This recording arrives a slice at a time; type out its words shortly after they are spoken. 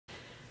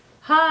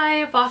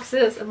Hi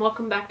Foxes, and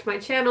welcome back to my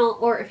channel,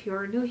 or if you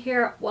are new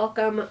here,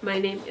 welcome. My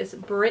name is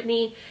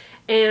Brittany,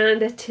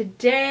 and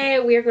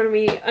today we are going to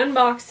be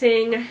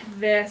unboxing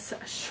this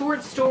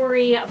short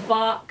story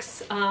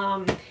box,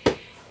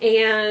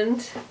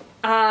 and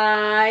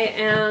I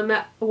am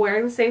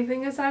wearing the same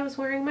thing as I was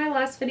wearing my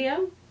last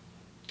video.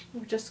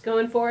 We're just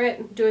going for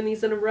it, doing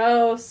these in a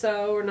row,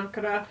 so we're not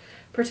going to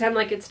pretend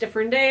like it's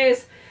different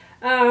days.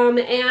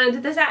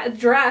 And this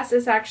dress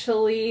is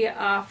actually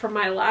from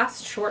my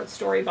last short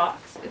story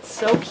box. It's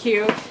so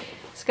cute.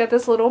 It's got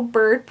this little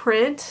bird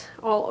print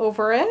all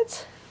over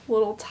it.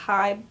 Little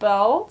tie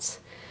belt.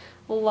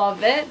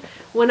 Love it.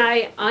 When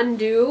I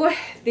undo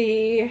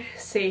the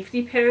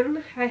safety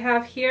pin I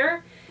have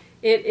here,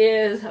 it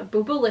is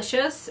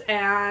boobalicious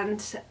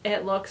and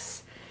it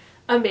looks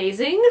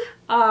amazing.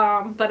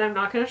 But I'm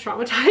not going to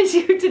traumatize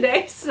you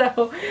today,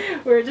 so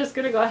we're just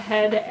going to go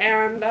ahead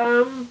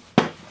and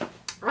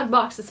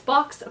unbox this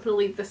box. I'm going to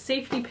leave the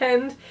safety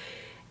pinned.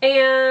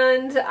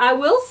 And I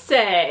will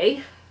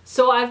say,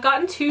 so I've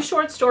gotten 2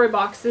 short story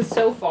boxes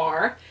so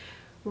far.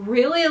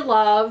 Really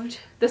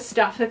loved the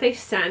stuff that they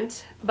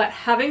sent, but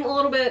having a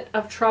little bit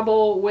of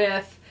trouble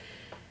with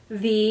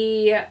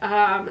the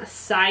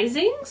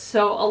sizing.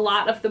 So a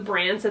lot of the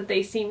brands that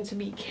they seem to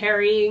be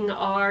carrying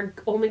are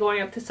only going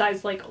up to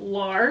size like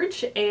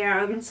large,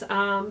 and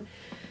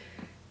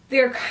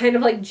they're kind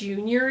of like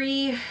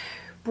junior-y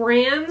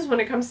brands when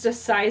it comes to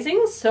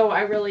sizing, so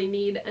I really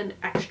need an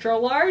extra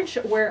large,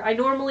 where I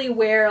normally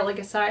wear like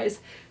a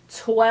size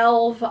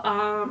 12.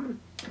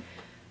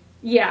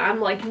 Yeah, I'm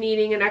like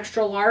needing an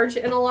extra large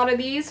in a lot of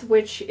these,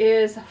 which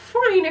is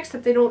fine,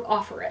 except they don't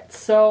offer it.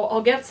 So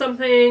I'll get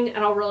something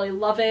and I'll really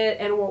love it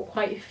and it won't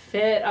quite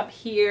fit up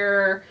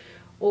here,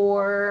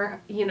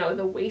 or you know,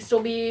 the waist will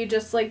be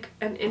just like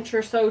an inch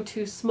or so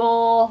too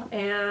small,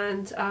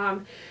 and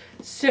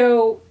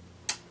so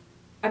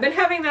I've been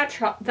having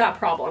that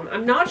problem.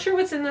 I'm not sure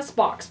what's in this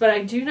box, but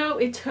I do know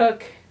it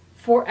took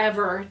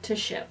forever to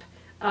ship.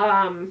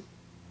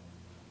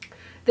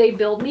 They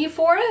billed me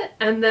for it,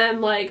 and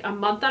then like a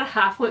month and a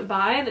half went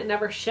by and it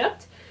never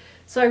shipped.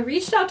 So I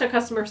reached out to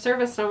customer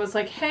service and I was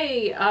like,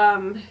 hey,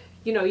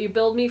 you know, you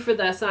billed me for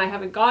this and I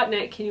haven't gotten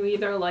it. Can you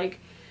either like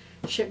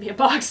ship me a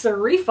box or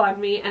refund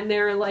me? And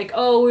they're like,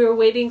 oh, we were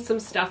waiting some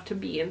stuff to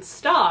be in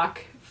stock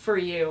for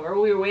you, or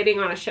we were waiting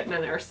on a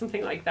shipment or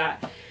something like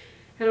that.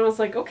 And I was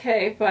like,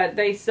 okay, but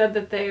they said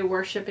that they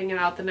were shipping it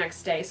out the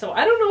next day. So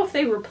I don't know if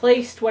they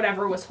replaced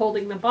whatever was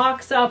holding the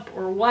box up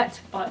or what,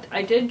 but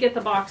I did get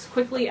the box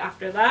quickly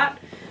after that.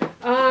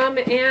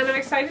 And I'm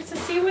excited to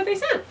see what they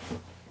sent.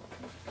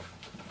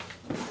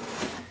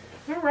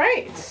 All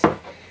right.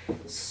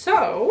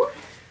 So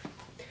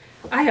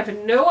I have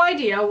no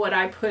idea what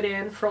I put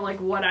in for like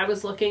what I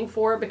was looking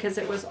for, because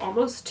it was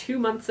almost 2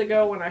 months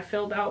ago when I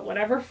filled out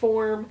whatever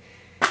form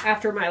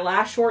after my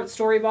last short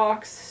story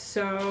box.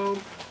 So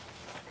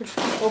we're just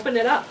gonna open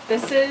it up.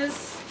 This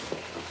is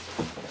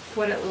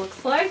what it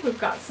looks like. We've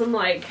got some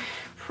like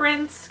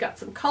prints, got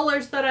some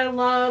colors that I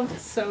love,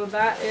 so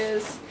that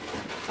is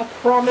a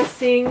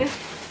promising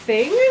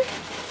thing.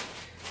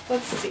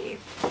 Let's see.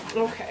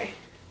 Okay,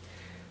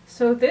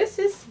 so this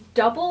is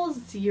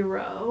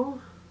 00.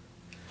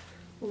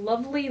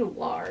 Lovely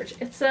large.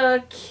 It's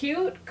a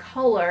cute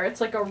color.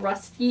 It's like a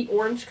rusty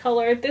orange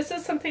color. This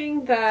is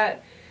something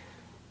that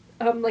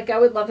like I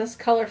would love this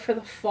color for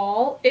the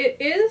fall. It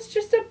is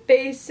just a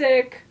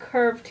basic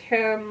curved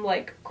hem,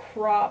 like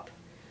crop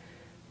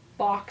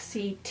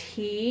boxy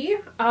tee.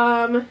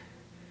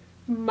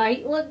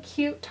 Might look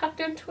cute tucked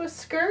into a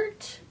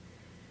skirt,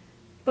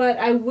 but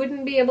I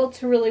wouldn't be able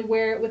to really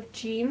wear it with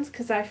jeans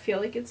because I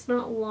feel like it's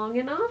not long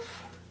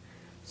enough.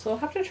 So I'll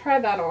have to try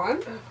that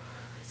on. Oh,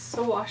 it's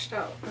so washed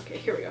out. Okay,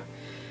 here we go.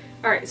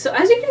 Alright, so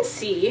as you can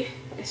see,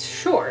 it's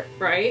short,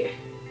 right?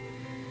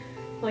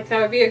 Like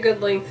that would be a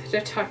good length to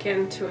tuck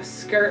into a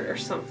skirt or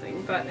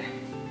something, but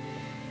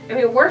I mean,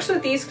 it works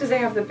with these because they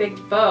have the big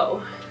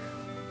bow,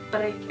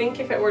 but I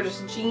think if it were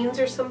just jeans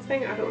or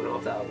something, I don't know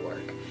if that would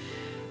work.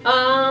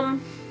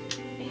 And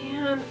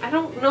I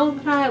don't know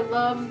that I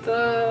love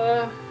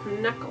the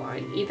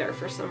neckline either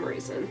for some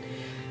reason.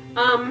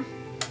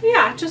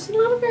 Yeah, just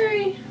not a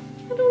very,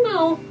 I don't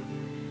know.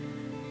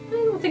 I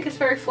don't think it's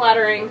very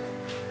flattering.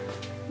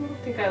 I don't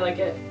think I like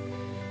it.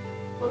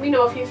 Let me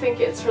know if you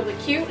think it's really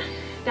cute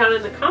down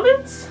in the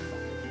comments.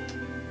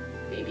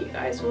 Maybe you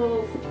guys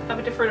will have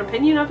a different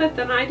opinion of it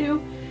than I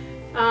do.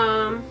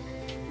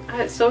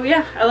 So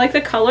yeah, I like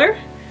the color.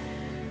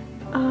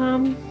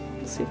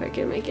 Let's see if I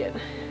can make it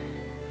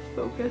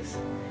focus.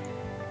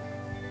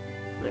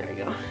 There we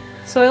go.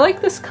 So I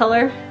like this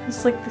color.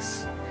 It's like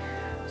this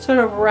sort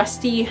of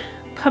rusty,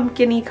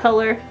 pumpkin-y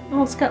color.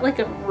 Oh, it's got like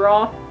a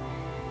raw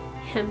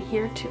hem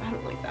here too. I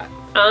don't like that.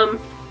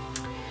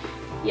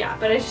 Yeah,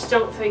 but I just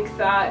don't think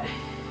that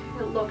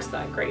it looks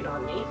that great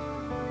on me.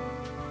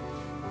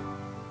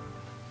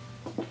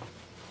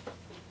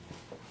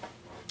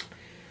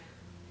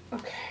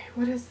 Okay,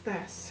 what is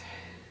this?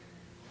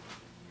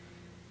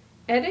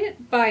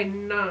 Edit by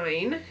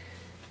 9.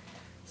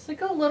 It's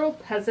like a little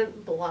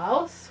peasant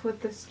blouse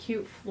with this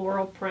cute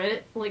floral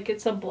print. Like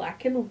it's a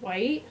black and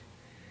white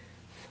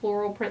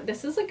floral print.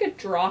 This is like a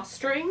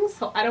drawstring,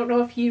 so I don't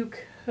know if you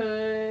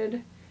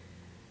could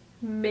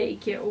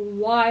make it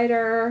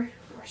wider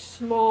or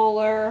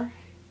smaller.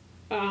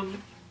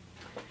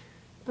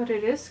 But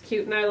it is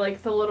cute, and I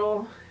like the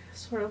little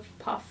sort of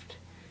puffed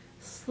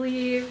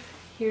sleeve.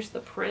 Here's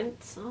the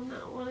prints on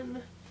that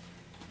one.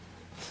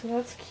 So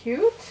that's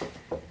cute.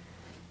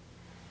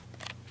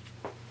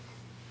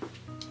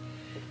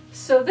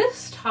 So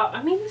this top,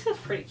 I mean, this is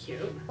pretty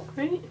cute,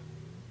 right?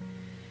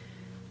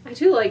 I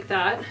do like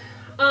that.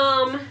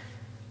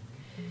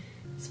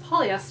 It's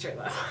polyester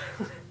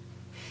though.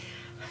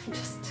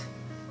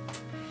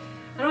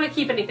 I don't want to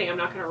keep anything I'm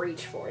not going to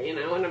reach for, you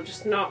know, and I'm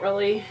just not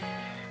really,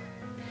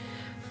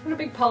 I'm not a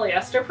big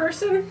polyester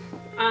person.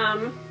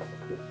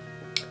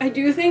 I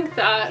do think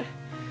that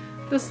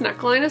this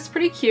neckline is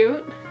pretty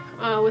cute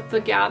with the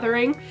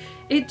gathering.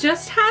 It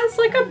just has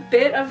like a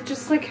bit of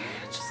just like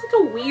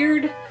a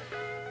weird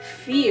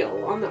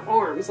feel on the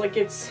arms, like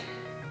it's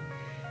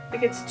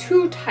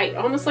too tight,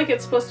 almost like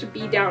it's supposed to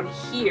be down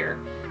here,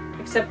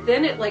 except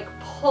then it like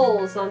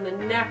pulls on the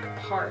neck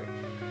part.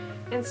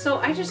 And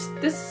so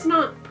this is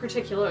not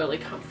particularly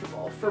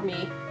comfortable for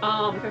me.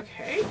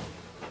 Okay.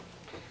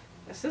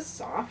 This is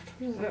soft.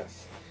 What is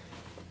this?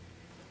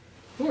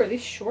 Ooh, are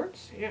these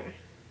shorts? Yeah.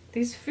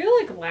 These feel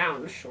like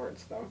lounge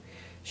shorts though.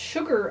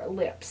 Sugar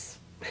lips.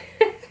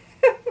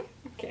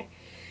 Okay.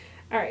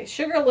 Alright,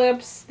 sugar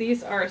lips.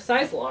 These are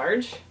size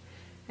large.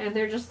 And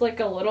they're just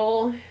like a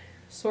little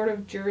sort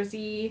of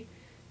jersey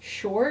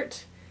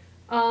short.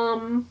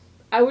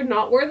 I would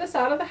not wear this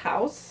out of the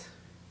house.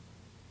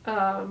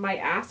 My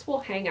ass will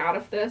hang out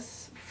of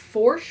this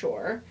for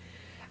sure.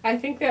 I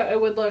think that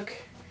it would look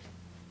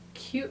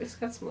cute. It's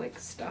got some like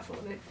stuff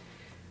on it.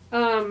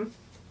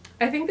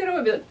 I think that it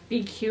would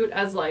be cute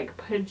as like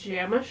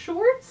pajama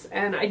shorts,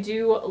 and I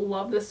do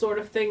love this sort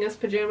of thing as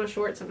pajama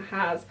shorts and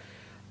has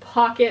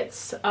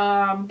pockets.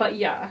 But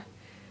yeah,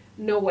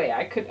 no way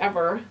I could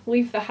ever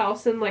leave the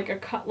house in like a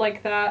cut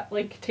like that,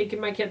 like taking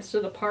my kids to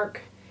the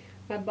park.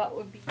 My butt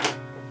would be...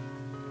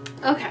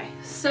 Okay,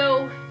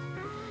 so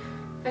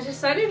I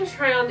decided to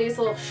try on these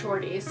little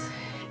shorties,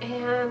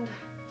 and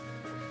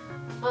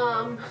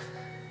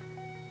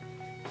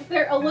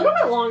they're a little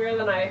bit longer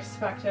than I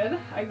expected,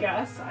 I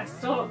guess. I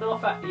still don't know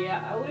if I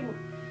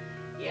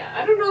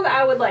don't know that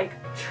I would like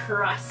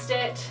trust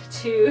it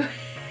to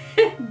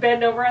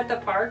bend over at the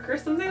park or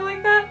something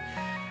like that.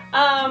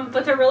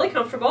 But they're really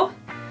comfortable,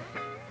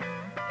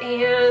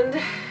 and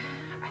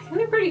I think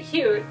they're pretty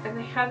cute, and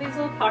they have these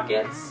little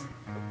pockets,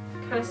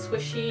 kind of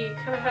swishy,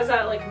 kind of has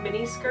that like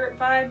mini skirt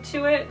vibe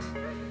to it.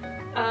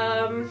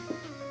 I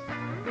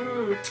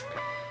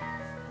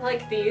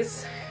like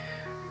these.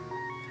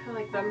 I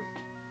like them.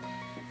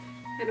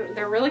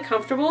 They're really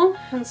comfortable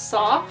and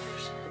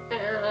soft,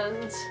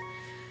 and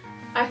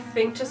I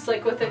think just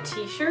like with a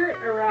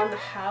t-shirt around the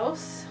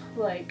house,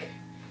 like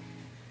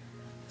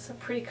it's a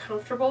pretty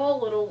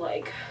comfortable little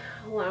like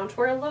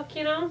loungewear look,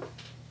 you know?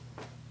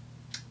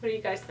 What do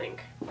you guys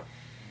think?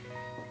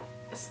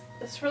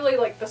 It's really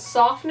like the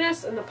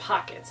softness and the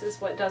pockets is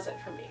what does it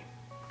for me.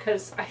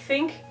 Because I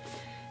think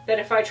that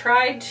if I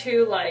tried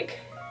to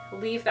like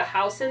leave the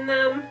house in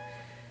them,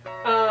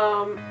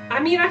 I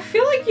mean, I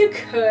feel like you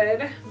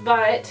could,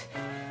 but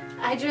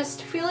I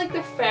just feel like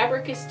the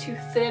fabric is too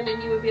thin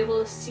and you would be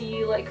able to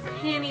see like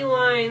panty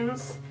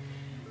lines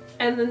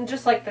and then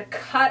just like the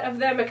cut of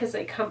them because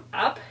they come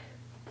up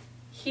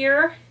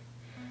here.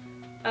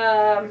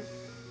 I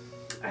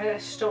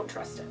just don't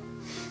trust it.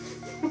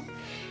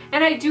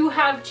 And I do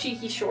have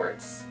cheeky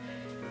shorts,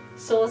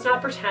 so let's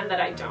not pretend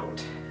that I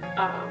don't.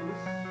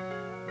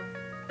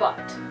 But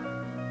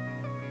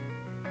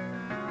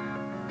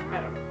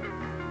I don't know.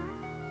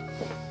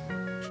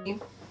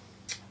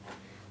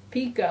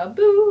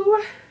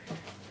 Peekaboo.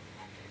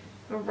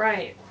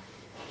 Alright.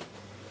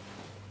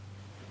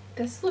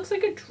 This looks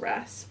like a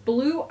dress.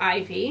 Blue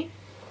ivy.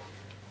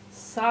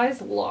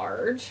 Size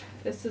large.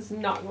 This is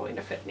not going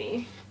to fit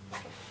me.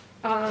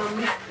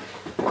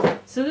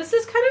 So this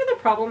is kind of the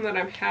problem that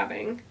I'm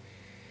having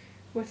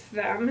with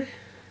them.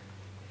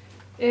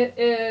 It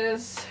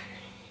is...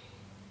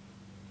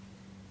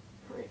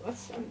 Alright,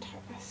 let's untie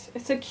this.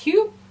 It's a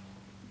cute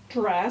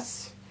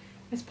dress.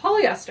 It's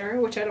polyester,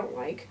 which I don't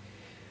like.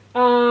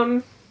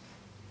 And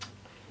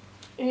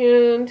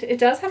it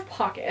does have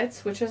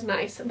pockets, which is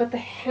nice, but the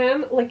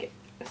hem, like,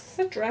 is this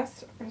a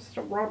dress or is it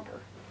a romper?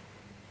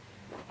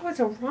 Oh, it's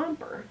a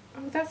romper.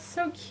 Oh, that's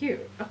so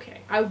cute.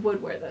 Okay, I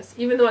would wear this,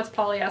 even though it's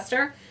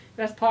polyester.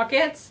 It has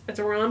pockets, it's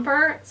a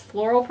romper, it's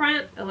floral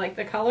print, I like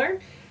the color.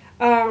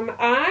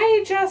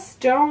 I just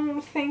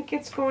don't think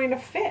it's going to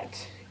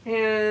fit.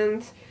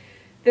 And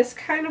this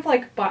kind of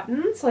like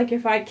buttons, like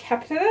if I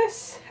kept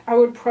this, I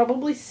would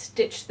probably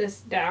stitch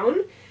this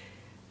down.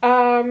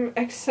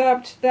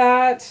 Except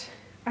that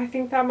I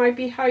think that might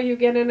be how you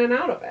get in and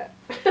out of it.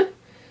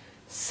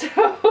 So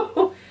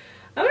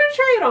I'm gonna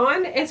try it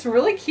on. It's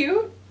really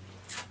cute.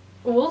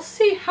 We'll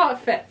see how it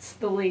fits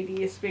the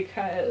ladies,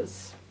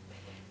 because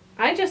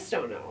I just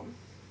don't know.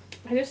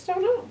 I just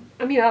don't know.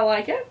 I mean, I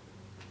like it.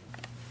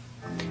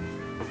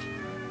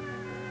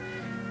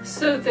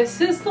 So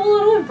this is the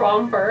little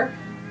romper.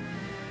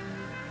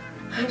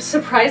 I'm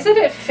surprised that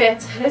it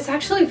fits. It's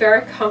actually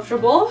very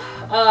comfortable.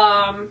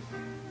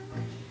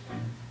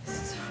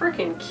 This is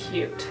freaking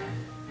cute.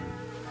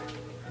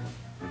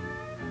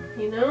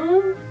 You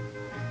know?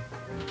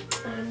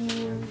 I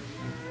mean,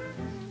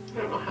 I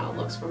don't know how it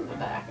looks from the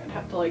back. I'd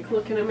have to like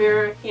look in a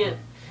mirror. I can't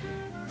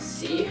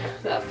see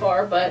that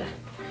far, but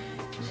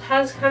it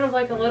has kind of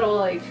like a little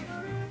like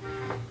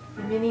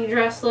mini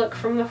dress look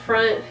from the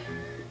front.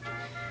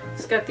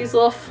 It's got these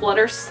little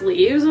flutter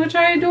sleeves, which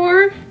I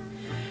adore.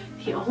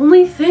 The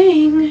only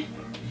thing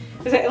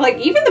is that like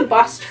even the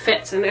bust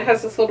fits, and it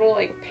has this little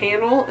like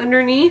panel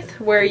underneath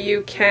where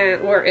you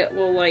can, where it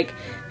will like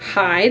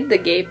hide the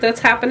gape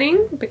that's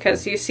happening,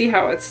 because you see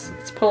how it's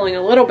pulling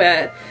a little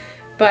bit,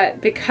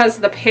 but because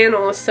the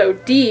panel is so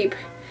deep,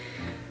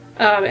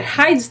 it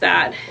hides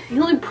that. The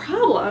only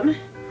problem,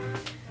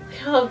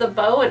 I love the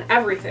bow and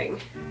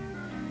everything,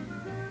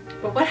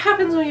 but what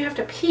happens when you have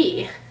to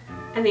pee?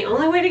 And the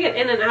only way to get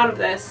in and out of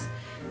this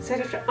is I'd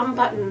have to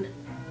unbutton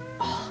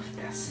all of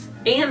this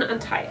and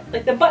untie it.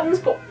 Like the buttons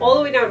go all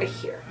the way down to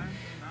here.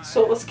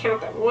 So let's count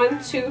them.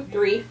 1, 2,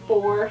 3,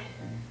 4.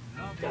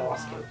 I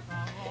lost count.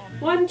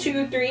 1,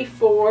 2, 3,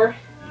 4,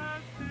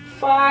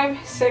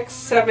 5, 6,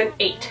 7,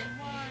 8.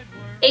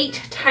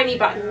 8 tiny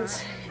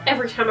buttons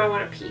every time I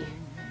want to pee.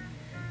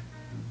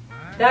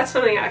 That's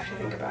something I have to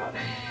think about,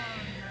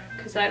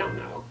 because I don't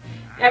know.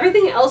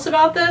 Everything else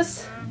about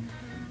this,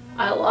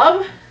 I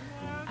love.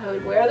 I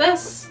would wear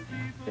this.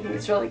 I think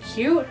it's really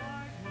cute.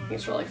 I think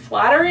it's really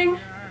flattering.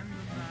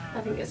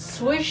 I think it's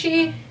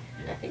swishy.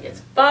 I think it's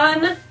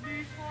fun.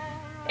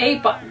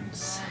 8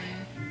 buttons.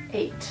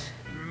 8.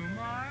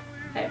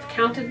 I have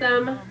counted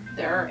them.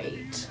 There are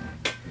 8.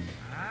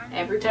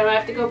 Every time I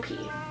have to go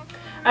pee.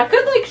 I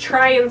could like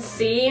try and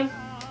see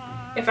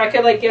if I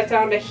could like get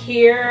down to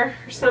here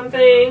or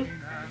something.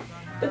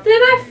 But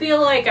then I feel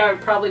like I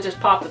would probably just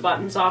pop the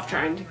buttons off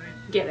trying to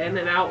get in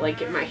and out, like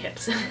get my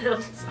hips in and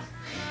out. So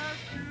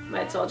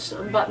might as well just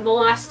unbutton the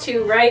last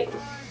 2, right?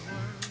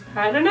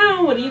 I don't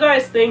know. What do you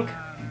guys think?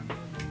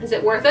 Is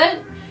it worth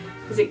it?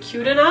 Is it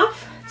cute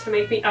enough to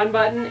make me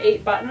unbutton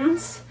 8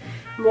 buttons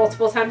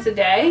multiple times a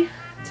day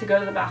to go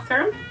to the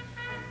bathroom?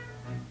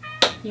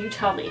 You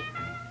tell me.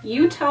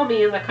 You tell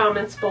me in the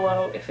comments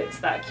below if it's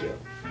that cute.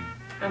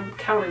 I'm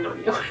counting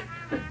on you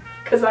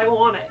because I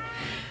want it.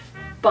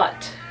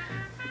 But,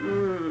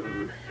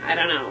 I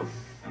don't know.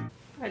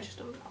 I just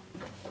don't know.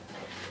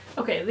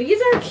 Okay,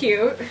 these are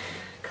cute.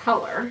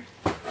 Color.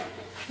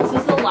 This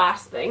is the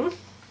last thing.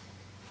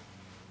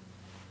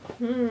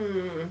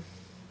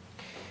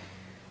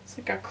 It's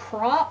like a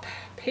crop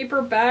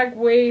paper bag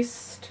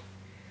waist.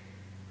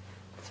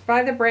 It's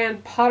by the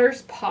brand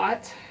Potter's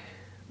Pot,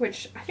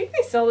 which I think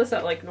they sell this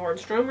at like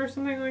Nordstrom or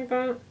something like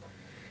that.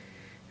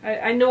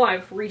 I know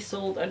I've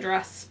resold a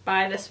dress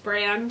by this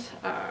brand,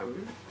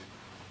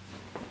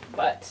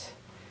 but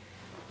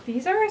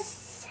these are a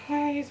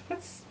size.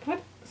 What size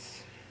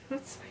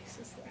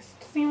is this?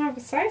 It doesn't even have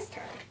a size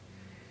tag.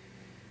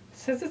 It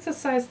says it's a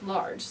size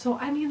large. So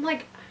I mean,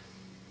 like,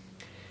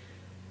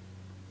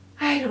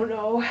 I don't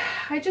know.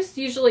 I just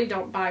usually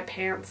don't buy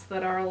pants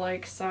that are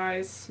like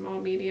size small,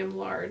 medium,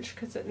 large,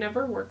 because it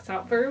never works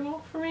out very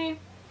well for me.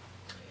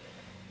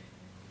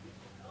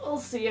 We'll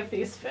see if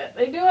these fit.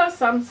 They do have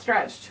some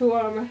stretch to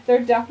them.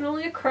 They're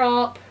definitely a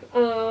crop.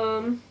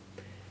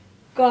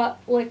 Got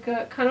like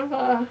a kind of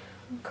a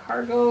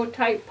cargo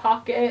type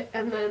pocket,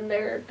 and then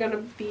they're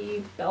gonna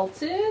be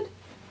belted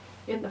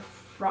in the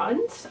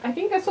front. I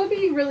think this would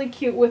be really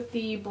cute with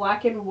the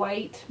black and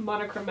white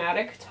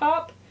monochromatic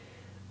top.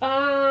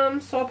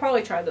 So I'll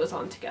probably try those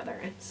on together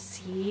and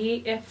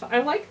see if I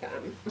like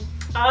them.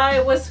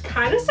 I was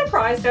kind of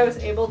surprised I was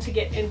able to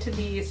get into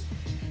these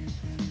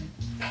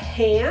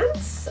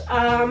pants,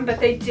 but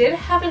they did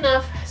have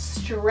enough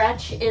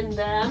stretch in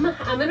them.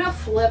 I'm gonna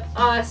flip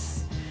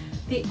us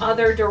the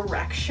other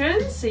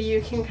direction so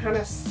you can kind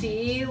of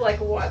see like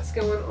what's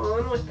going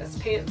on with this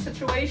pant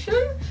situation.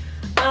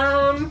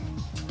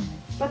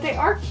 But they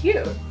are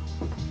cute.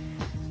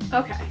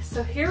 Okay,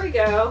 so here we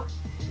go.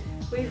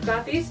 We've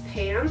got these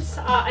pants.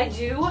 I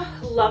do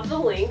love the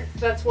length.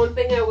 That's one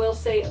thing I will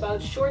say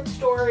about Short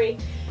Story,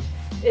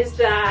 is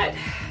that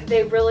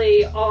they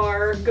really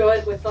are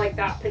good with like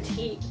that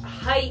petite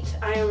height.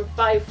 I am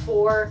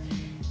 5'4",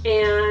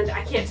 and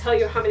I can't tell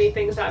you how many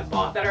things I've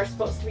bought that are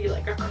supposed to be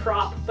like a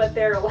crop, but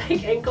they're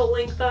like ankle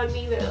length on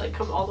me. They like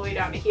come all the way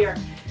down to here.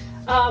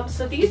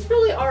 So these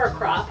really are a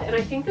crop, and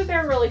I think that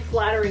they're really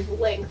flattering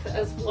length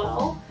as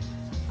well.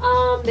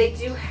 They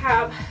do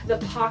have the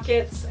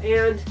pockets,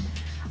 and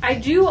I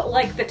do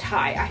like the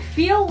tie. I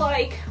feel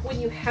like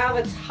when you have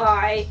a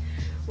tie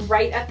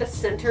right at the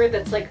center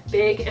that's like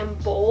big and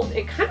bold,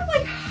 it kind of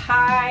like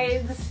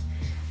hides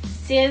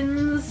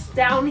sins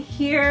down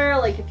here.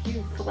 Like if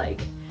you've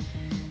like,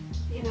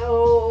 you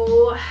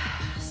know,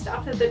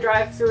 stopped at the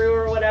drive-thru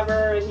or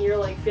whatever and you're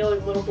like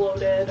feeling a little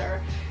bloated,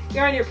 or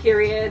you're on your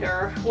period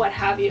or what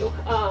have you.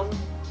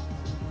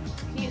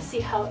 You see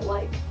how it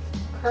like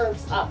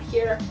curves up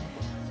here.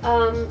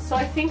 So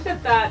I think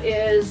that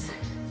is,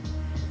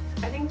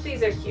 I think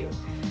these are cute.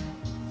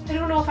 I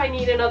don't know if I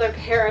need another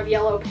pair of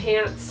yellow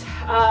pants.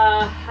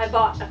 I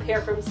bought a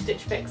pair from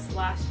Stitch Fix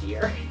last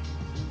year.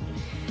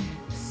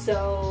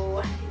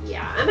 So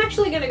yeah, I'm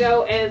actually gonna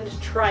go and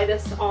try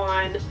this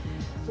on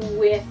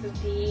with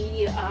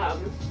the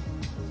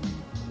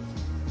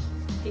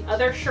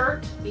other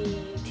shirt, the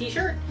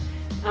t-shirt,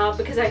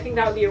 because I think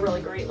that would be a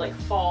really great like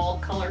fall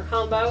color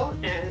combo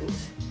and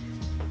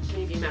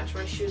maybe match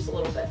my shoes a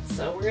little bit.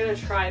 So we're gonna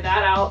try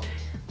that out,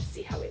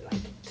 see how we like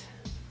it.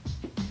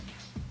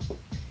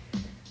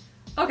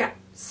 Okay,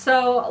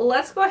 so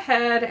let's go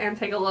ahead and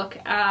take a look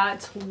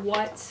at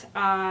what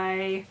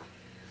I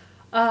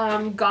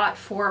got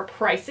for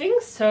pricing.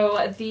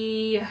 So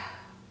the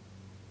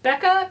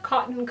Becca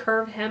Cotton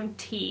Curve Hem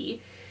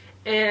Tee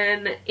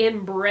and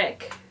in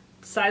brick,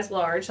 size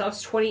large, that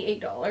was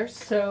 $28.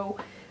 So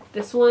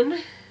this one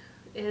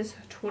is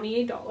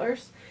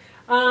 $28.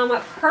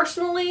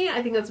 Personally,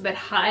 I think that's a bit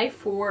high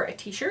for a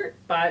t-shirt,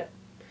 but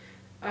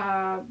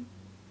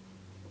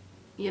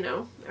you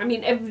know, I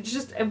mean,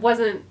 it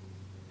wasn't,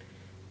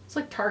 it's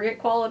like Target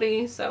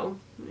quality, so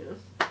yeah.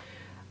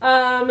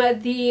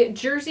 The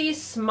Jersey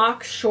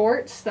Smock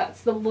shorts,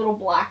 that's the little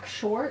black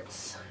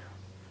shorts.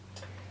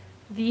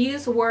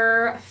 These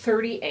were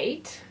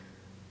 $38.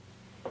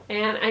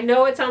 And I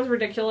know it sounds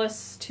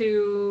ridiculous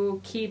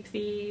to keep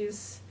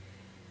these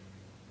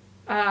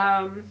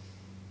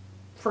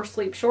for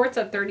sleep shorts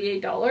at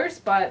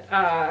 $38, but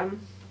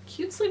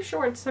cute sleep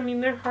shorts, I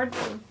mean, they're hard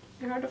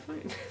to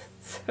find.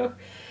 So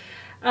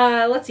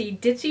let's see,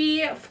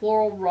 Ditchy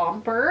Floral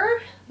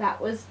Romper, that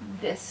was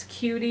this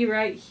cutie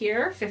right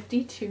here,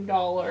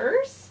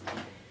 $52.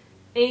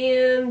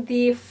 And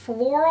the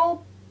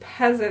Floral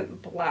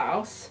Peasant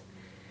Blouse,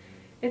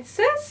 it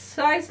says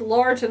size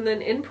large, and then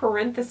in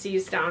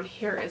parentheses down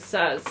here it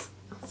says,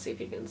 let's see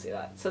if you can see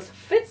that, it says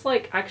fits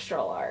like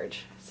extra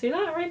large. See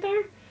that right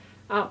there?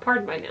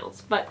 Pardon my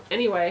nails, but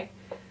anyway,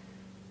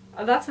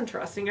 that's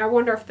interesting. I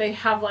wonder if they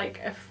have like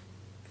a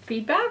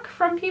feedback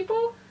from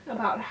people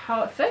about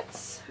how it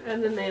fits,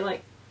 and then they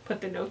like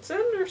put the notes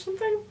in or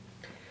something.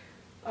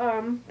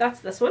 That's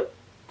this one.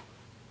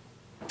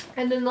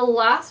 And then the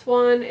last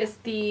one is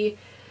the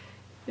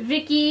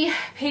Vicky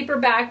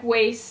Paperback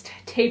Waist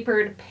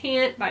Tapered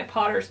Pant by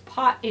Potter's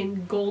Pot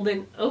in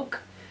Golden Oak.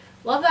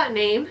 Love that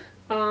name.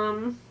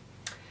 Don't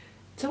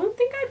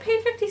think I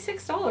paid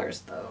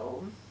 $56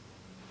 though.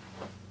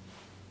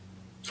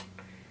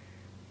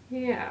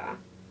 Yeah.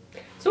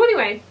 So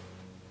anyway,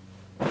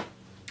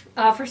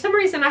 for some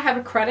reason I have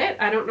a credit.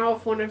 I don't know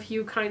if one of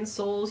you kind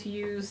souls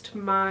used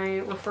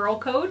my referral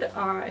code.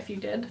 If you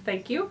did,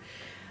 thank you.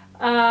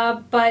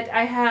 But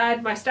I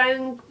had my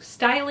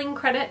styling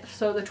credit,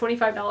 so the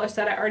 $25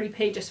 that I already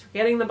paid just for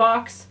getting the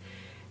box,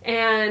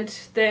 and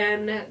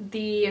then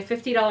the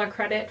 $50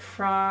 credit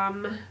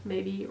from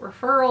maybe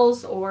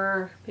referrals,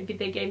 or maybe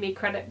they gave me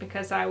credit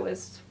because I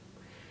was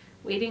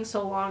waiting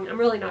so long. I'm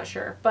really not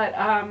sure, but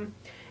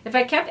if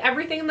I kept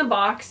everything in the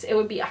box, it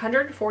would be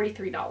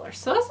 $143,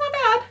 so that's not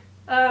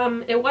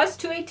bad. It was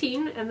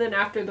 $218, and then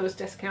after those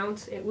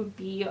discounts, it would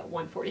be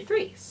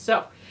 $143.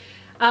 So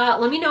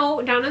let me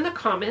know down in the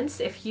comments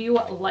if you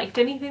liked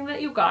anything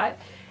that you got,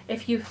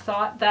 if you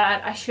thought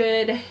that I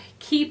should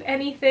keep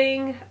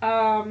anything.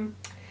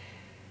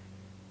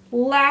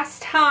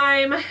 Last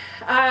time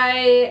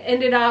I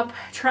ended up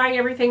trying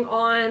everything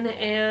on,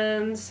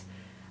 and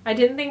I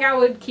didn't think I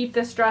would keep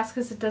this dress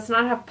because it does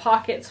not have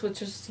pockets,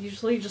 which is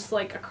usually just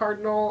like a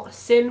cardinal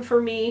sin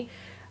for me.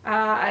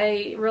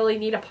 I really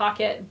need a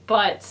pocket,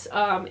 but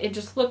it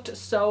just looked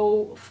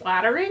so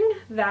flattering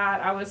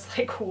that I was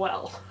like,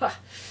 well,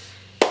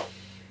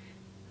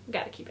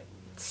 gotta keep it.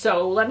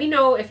 So let me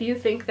know if you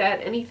think that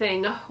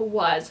anything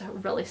was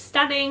really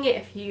stunning,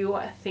 if you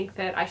think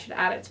that I should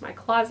add it to my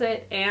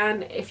closet,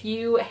 and if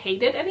you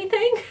hated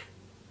anything,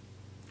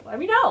 let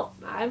me know.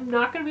 I'm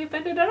not going to be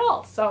offended at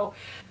all. So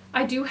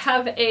I do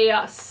have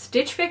a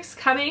Stitch Fix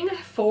coming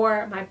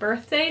for my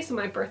birthday. So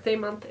my birthday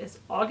month is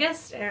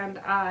August, and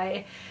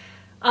I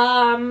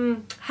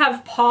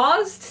have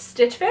paused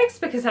Stitch Fix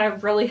because I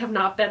really have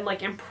not been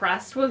like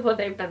impressed with what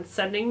they've been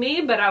sending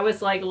me, but I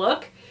was like,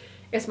 look,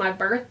 it's my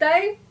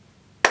birthday.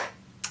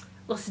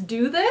 Let's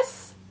do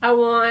this. I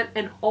want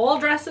an all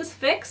dresses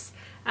fix.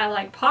 I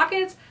like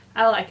pockets.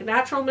 I like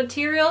natural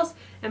materials,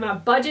 and my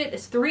budget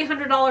is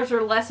 $300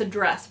 or less a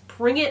dress.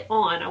 Bring it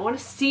on. I want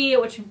to see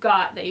what you've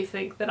got that you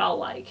think that I'll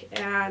like.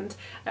 And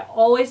I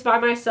always buy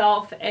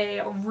myself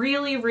a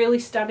really, really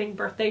stunning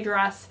birthday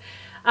dress.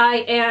 I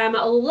am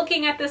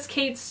looking at this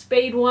Kate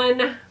Spade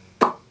one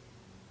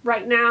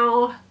right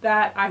now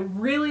that I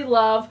really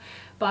love,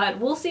 but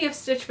we'll see if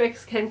Stitch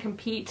Fix can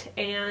compete,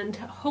 and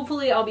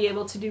hopefully I'll be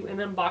able to do an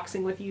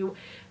unboxing with you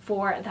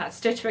for that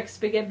Stitch Fix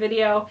Spigot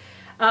video.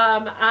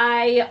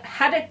 I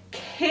had to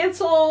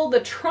cancel the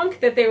trunk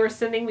that they were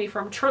sending me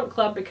from Trunk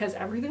Club because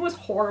everything was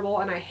horrible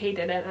and I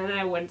hated it, and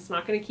I was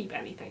not going to keep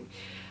anything.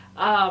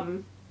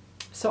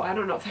 So I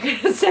don't know if they're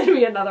gonna send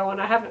me another one.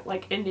 I haven't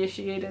like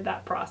initiated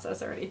that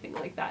process or anything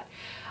like that.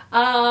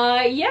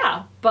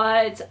 Yeah,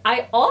 but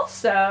I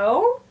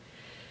also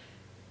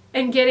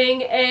am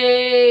getting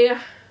a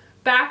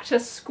back to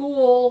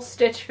school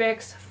Stitch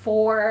Fix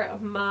for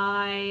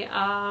my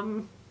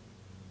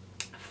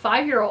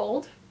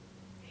 5-year-old.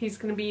 He's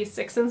gonna be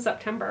 6 in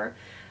September.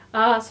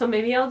 So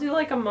maybe I'll do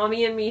like a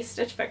mommy and me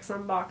Stitch Fix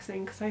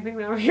unboxing, because I think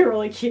that would be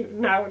really cute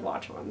and I would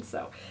watch one.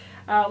 So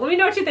let me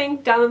know what you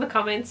think down in the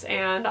comments,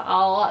 and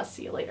I'll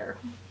see you later.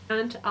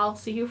 And I'll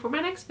see you for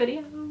my next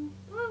video.